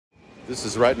This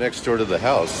is right next door to the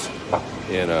house,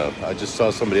 and I just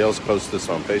saw somebody else post this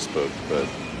on Facebook, but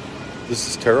this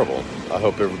is terrible. I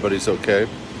hope everybody's okay.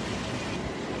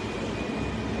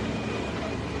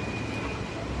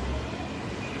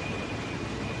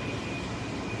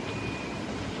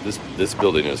 This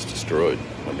building is destroyed.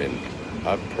 I mean,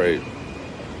 I pray,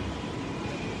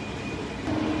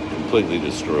 completely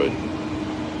destroyed.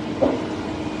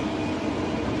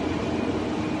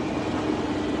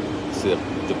 See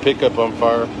the pickup on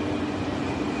fire.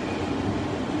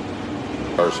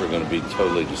 Cars are going to be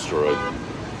totally destroyed.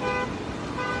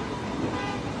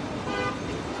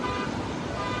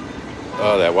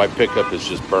 Oh, that white pickup is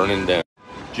just burning down.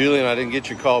 Julian, I didn't get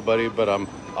your call, buddy, but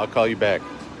I'll call you back.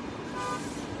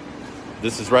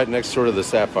 This is right next door to the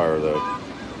Sapphire, though.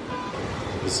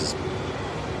 This is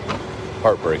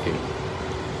heartbreaking.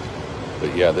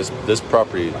 But yeah, this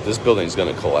property, this building is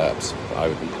going to collapse.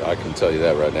 I can tell you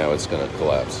that right now. It's going to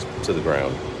collapse to the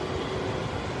ground.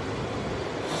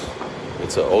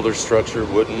 It's an older structure,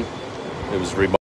 wooden. It was remodeled.